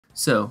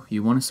So,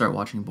 you want to start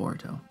watching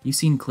Boruto. You've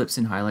seen clips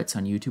and highlights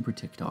on YouTube or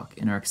TikTok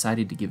and are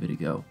excited to give it a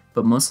go,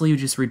 but mostly you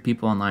just read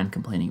people online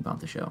complaining about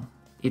the show.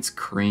 It's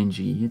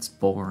cringy, it's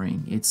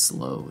boring, it's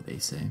slow, they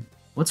say.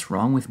 What's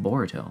wrong with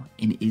Boruto,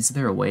 and is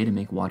there a way to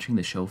make watching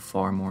the show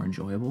far more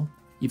enjoyable?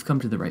 You've come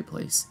to the right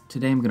place.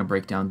 Today I'm going to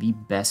break down the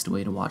best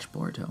way to watch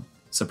Boruto.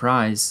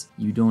 Surprise,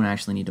 you don't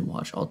actually need to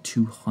watch all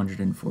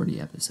 240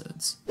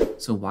 episodes.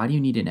 So why do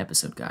you need an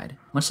episode guide?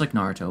 Much like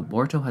Naruto,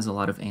 Boruto has a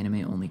lot of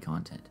anime-only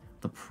content.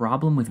 The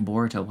problem with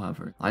Boruto,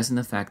 however, lies in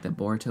the fact that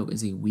Boruto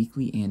is a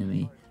weekly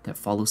anime that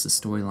follows the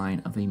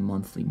storyline of a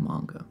monthly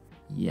manga.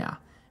 Yeah,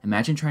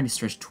 imagine trying to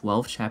stretch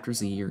 12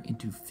 chapters a year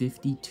into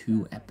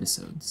 52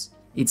 episodes.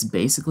 It's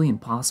basically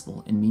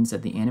impossible and means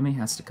that the anime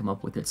has to come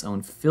up with its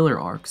own filler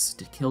arcs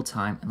to kill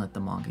time and let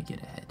the manga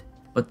get ahead.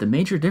 But the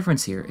major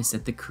difference here is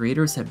that the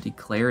creators have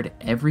declared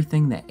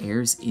everything that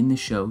airs in the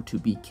show to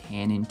be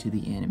canon to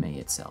the anime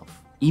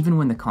itself, even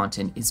when the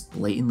content is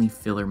blatantly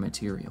filler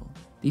material.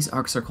 These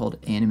arcs are called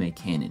anime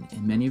canon,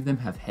 and many of them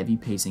have heavy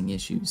pacing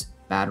issues,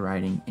 bad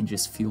writing, and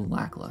just feel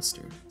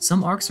lackluster.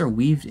 Some arcs are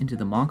weaved into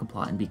the manga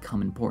plot and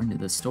become important to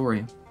the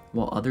story,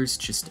 while others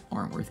just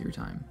aren't worth your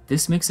time.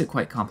 This makes it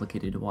quite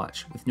complicated to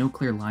watch, with no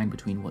clear line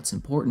between what's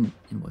important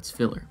and what's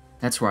filler.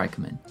 That's where I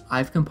come in.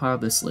 I've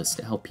compiled this list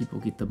to help people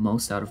get the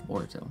most out of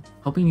Boruto,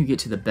 helping you get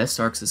to the best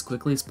arcs as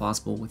quickly as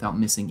possible without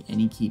missing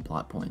any key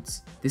plot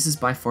points. This is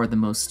by far the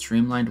most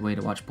streamlined way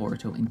to watch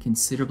Boruto and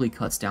considerably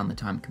cuts down the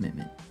time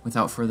commitment.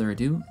 Without further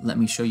ado, let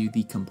me show you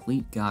the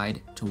complete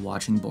guide to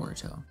watching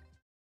Boruto.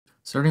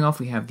 Starting off,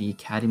 we have the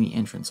Academy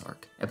Entrance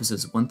arc,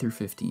 episodes 1 through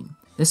 15.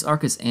 This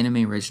arc is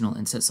anime original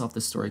and sets off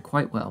the story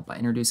quite well by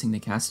introducing the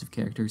cast of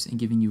characters and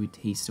giving you a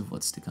taste of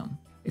what's to come.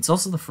 It's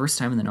also the first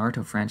time in the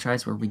Naruto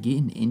franchise where we get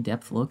an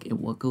in-depth look at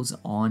what goes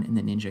on in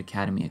the Ninja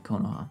Academy at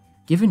Konoha.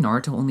 Given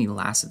Naruto only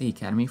lasts at the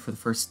Academy for the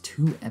first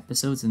 2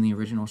 episodes in the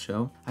original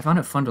show, I found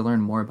it fun to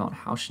learn more about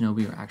how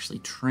shinobi are actually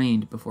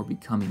trained before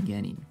becoming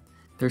genin.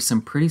 There's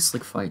some pretty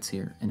slick fights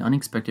here, an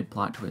unexpected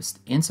plot twist,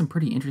 and some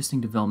pretty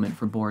interesting development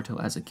for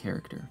Boruto as a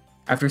character.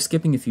 After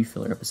skipping a few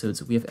filler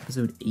episodes, we have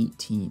episode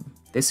 18.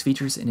 This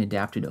features an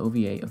adapted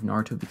OVA of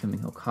Naruto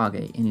becoming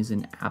Hokage and is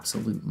an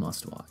absolute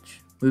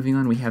must-watch. Moving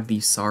on, we have the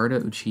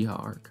Sarada Uchiha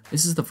arc.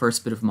 This is the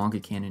first bit of manga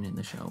canon in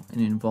the show,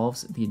 and it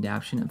involves the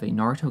adaptation of a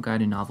Naruto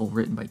guided novel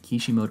written by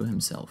Kishimoto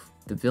himself.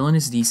 The villain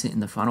is decent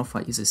and the final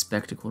fight is a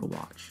spectacle to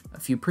watch. A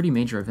few pretty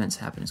major events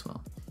happen as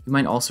well. You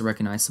might also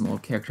recognize some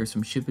old characters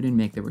from Shippuden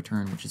make their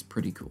return, which is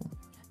pretty cool.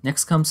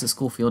 Next comes the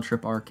school field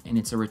trip arc, and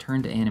it's a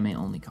return to anime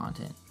only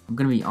content. I'm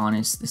gonna be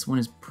honest, this one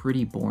is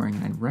pretty boring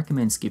and I'd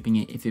recommend skipping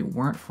it if it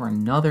weren't for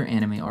another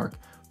anime arc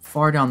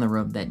far down the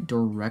road that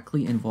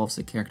directly involves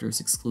the characters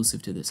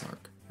exclusive to this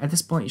arc. At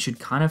this point, you should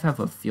kind of have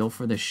a feel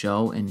for the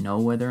show and know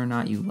whether or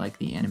not you like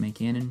the anime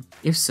canon.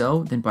 If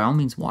so, then by all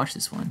means watch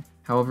this one.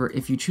 However,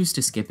 if you choose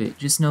to skip it,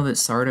 just know that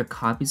Sarada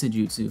copies a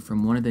jutsu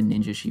from one of the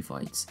ninja she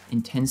fights,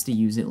 and tends to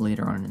use it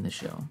later on in the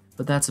show.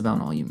 But that's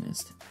about all you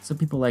missed. Some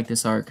people like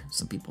this arc,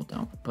 some people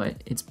don't,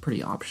 but it's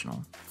pretty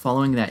optional.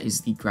 Following that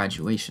is the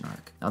graduation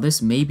arc. Now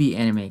this may be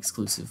anime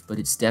exclusive, but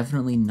it's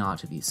definitely not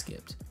to be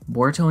skipped.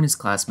 Boruto and his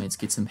classmates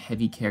get some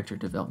heavy character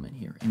development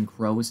here, and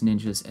grow as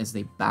ninjas as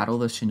they battle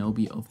the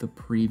shinobi of the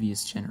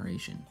previous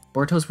generation.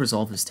 Boruto's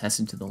resolve is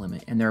tested to the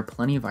limit, and there are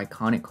plenty of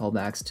iconic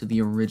callbacks to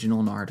the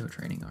original Naruto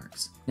training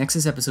arcs. Next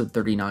is episode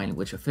 39,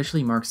 which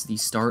officially marks the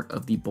start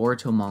of the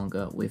Boruto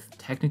manga with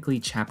technically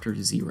chapter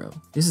 0.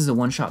 This is a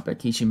one-shot by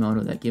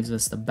Kishimoto that gives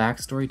us the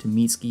backstory to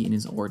Mitsuki and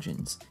his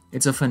origins.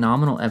 It's a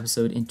phenomenal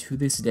episode and to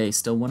this day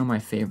still one of my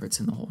favorites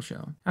in the whole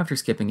show. After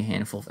skipping a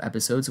handful of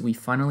episodes, we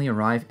finally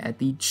arrive at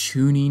the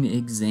Chunin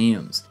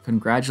Exams.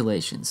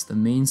 Congratulations, the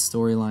main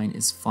storyline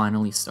is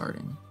finally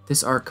starting.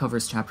 This arc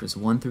covers chapters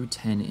 1 through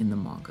 10 in the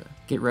manga.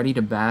 Get ready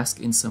to bask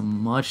in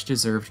some much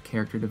deserved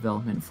character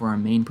development for our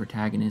main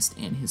protagonist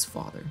and his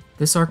father.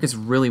 This arc is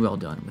really well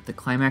done, with the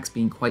climax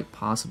being quite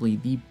possibly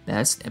the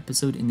best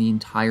episode in the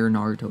entire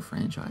Naruto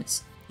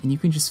franchise, and you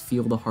can just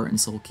feel the heart and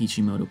soul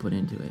Kishimoto put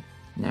into it.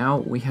 Now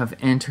we have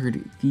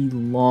entered the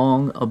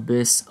long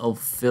abyss of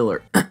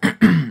filler.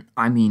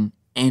 I mean,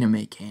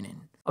 anime canon.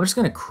 I'm just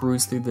going to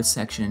cruise through this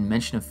section and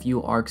mention a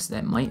few arcs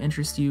that might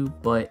interest you,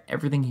 but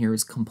everything here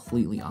is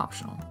completely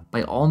optional.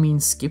 By all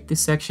means, skip this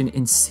section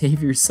and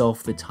save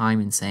yourself the time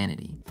and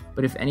sanity.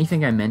 But if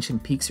anything I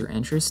mentioned piques your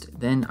interest,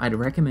 then I'd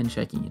recommend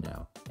checking it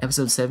out.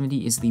 Episode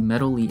 70 is the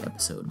Metal Lee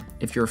episode.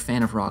 If you're a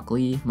fan of Rock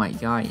Lee, Might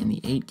Guy, and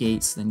the 8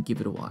 Gates, then give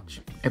it a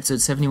watch.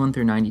 Episode 71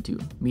 through 92,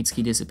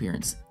 Mitsuki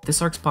Disappearance.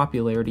 This arc's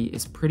popularity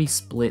is pretty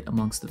split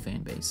amongst the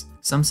fanbase.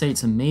 Some say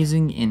it's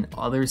amazing and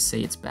others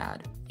say it's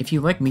bad. If you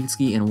like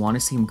Mitsuki and want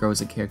to see him grow as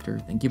a character,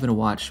 then give it a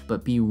watch,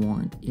 but be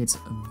warned, it's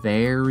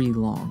very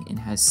long and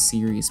has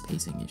serious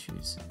pacing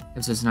issues.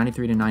 Episodes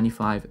 93 to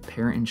 95,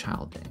 Parent and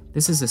Child Day.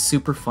 This is a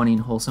super funny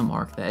and wholesome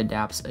arc that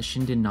adapts a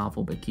Shinden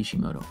novel by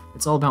Kishimoto.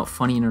 It's all about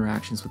funny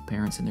interactions with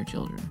parents and their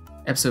children.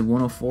 Episode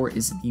 104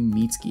 is the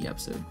Mitsuki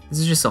episode. This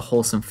is just a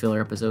wholesome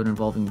filler episode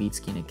involving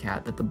Mitsuki and a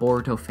cat that the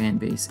Boruto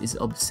fanbase is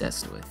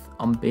obsessed with.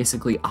 I'm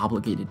basically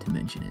obligated to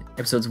mention it.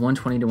 Episodes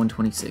 120 to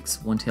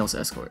 126, One Tail's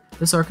Escort.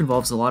 This arc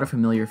involves a lot of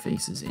familiar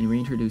faces and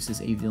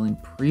reintroduces a villain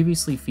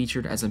previously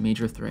featured as a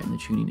major threat in the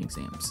Chunin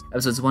Exams.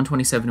 Episodes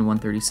 127 to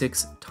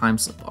 136, Time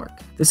Slip arc.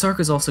 This arc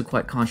is also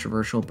quite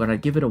controversial, but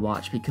I'd give it a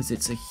watch because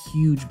it's a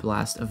huge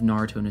blast of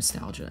Naruto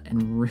nostalgia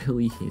and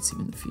really hits you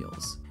in the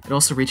feels. It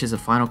also reaches a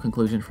final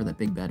conclusion for that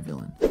big bad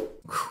villain.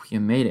 Whew, you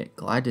made it.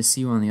 Glad to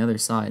see you on the other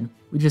side.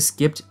 We just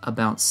skipped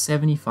about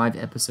 75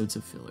 episodes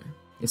of filler.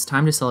 It's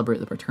time to celebrate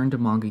the return to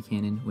manga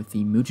canon with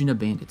the Mujina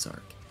Bandits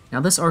arc. Now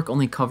this arc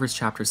only covers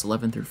chapters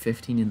 11 through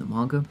 15 in the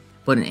manga,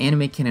 but an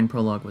anime canon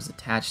prologue was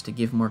attached to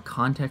give more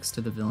context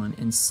to the villain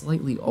and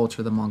slightly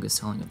alter the manga's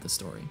telling of the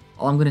story.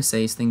 All I'm going to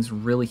say is things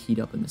really heat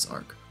up in this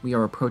arc. We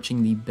are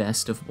approaching the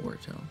best of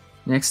Boruto.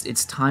 Next,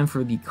 it's time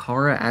for the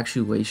Kara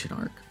Actuation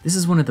arc. This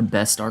is one of the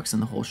best arcs in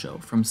the whole show,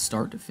 from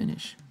start to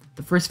finish.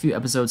 The first few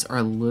episodes are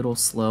a little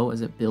slow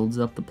as it builds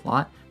up the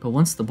plot, but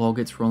once the ball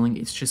gets rolling,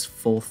 it's just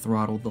full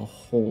throttle the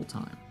whole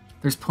time.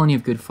 There's plenty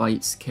of good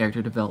fights,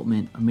 character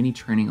development, a mini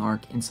training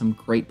arc, and some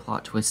great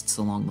plot twists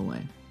along the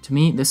way. To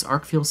me, this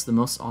arc feels the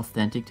most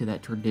authentic to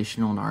that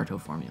traditional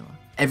Naruto formula.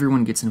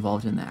 Everyone gets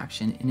involved in the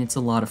action, and it's a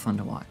lot of fun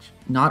to watch.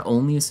 Not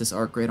only is this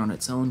arc great on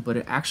its own, but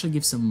it actually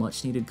gives some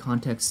much needed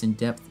context and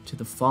depth to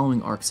the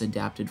following arcs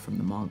adapted from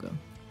the manga.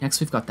 Next,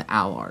 we've got the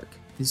Ao arc.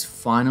 This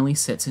finally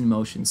sets in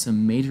motion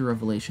some major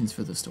revelations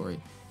for the story,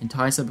 and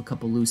ties up a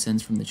couple loose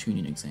ends from the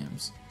Chunin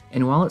Exams.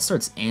 And while it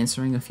starts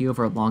answering a few of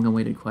our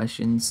long-awaited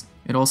questions,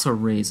 it also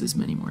raises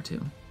many more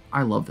too.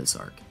 I love this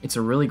arc. It's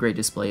a really great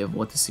display of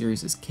what the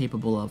series is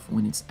capable of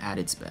when it's at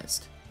its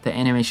best. The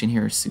animation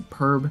here is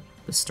superb,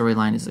 the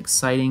storyline is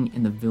exciting,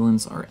 and the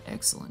villains are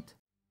excellent.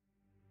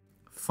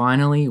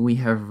 Finally, we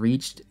have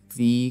reached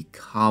the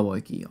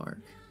Kawaki arc.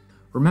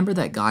 Remember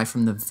that guy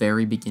from the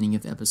very beginning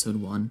of episode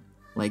 1?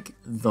 Like,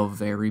 the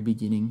very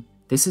beginning?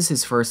 This is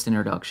his first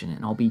introduction,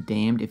 and I'll be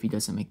damned if he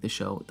doesn't make the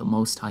show the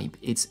most hype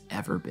it's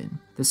ever been.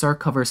 This arc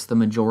covers the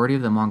majority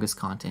of the manga's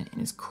content and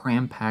is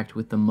cram-packed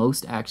with the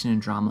most action and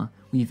drama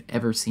we've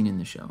ever seen in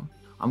the show.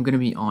 I'm gonna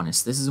be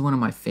honest, this is one of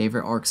my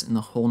favorite arcs in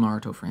the whole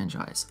Naruto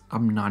franchise.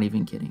 I'm not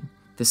even kidding.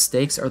 The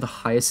stakes are the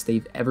highest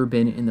they've ever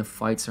been and the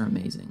fights are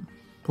amazing.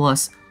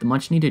 Plus, the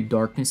much needed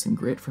darkness and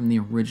grit from the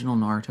original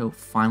Naruto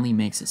finally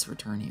makes its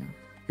return here.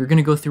 You're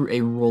gonna go through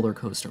a roller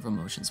coaster of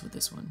emotions with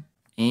this one.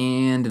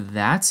 And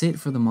that's it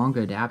for the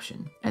manga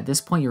adaptation. At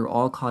this point, you're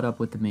all caught up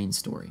with the main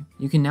story.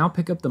 You can now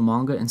pick up the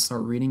manga and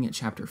start reading at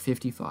chapter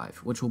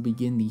 55, which will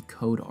begin the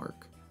Code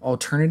arc.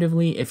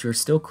 Alternatively, if you're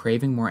still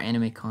craving more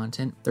anime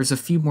content, there's a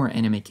few more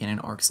anime canon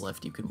arcs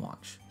left you can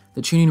watch.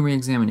 The Chunin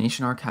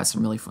Re-Examination arc has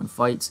some really fun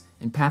fights,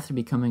 and Path to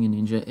Becoming a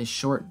Ninja is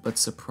short but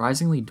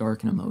surprisingly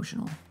dark and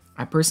emotional.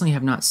 I personally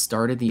have not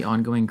started the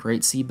ongoing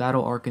Great Sea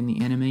Battle arc in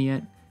the anime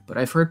yet, but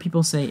I've heard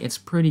people say it's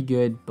pretty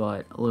good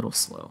but a little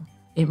slow.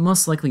 It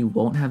most likely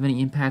won't have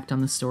any impact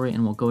on the story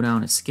and will go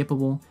down as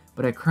skippable,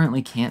 but I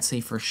currently can't say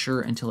for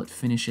sure until it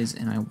finishes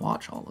and I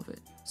watch all of it.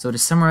 So to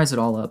summarize it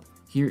all up,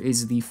 here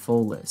is the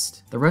full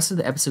list. The rest of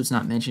the episodes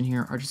not mentioned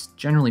here are just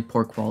generally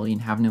poor quality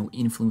and have no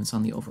influence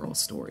on the overall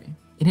story.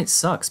 And it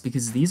sucks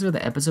because these are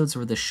the episodes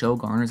where the show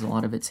garners a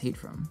lot of its hate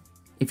from.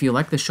 If you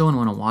like the show and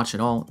want to watch it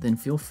all, then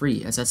feel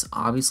free, as that's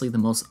obviously the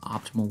most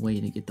optimal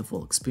way to get the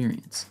full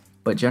experience.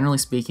 But generally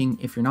speaking,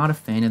 if you're not a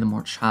fan of the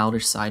more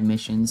childish side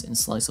missions and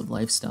slice of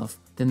life stuff,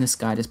 then this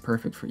guide is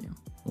perfect for you.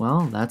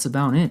 Well, that's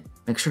about it.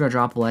 Make sure to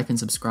drop a like and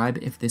subscribe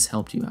if this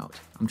helped you out.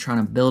 I'm trying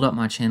to build up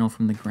my channel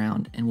from the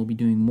ground and will be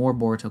doing more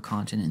Boruto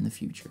content in the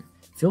future.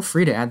 Feel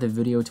free to add the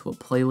video to a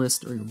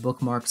playlist or your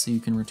bookmark so you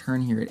can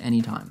return here at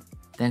any time.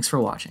 Thanks for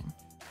watching.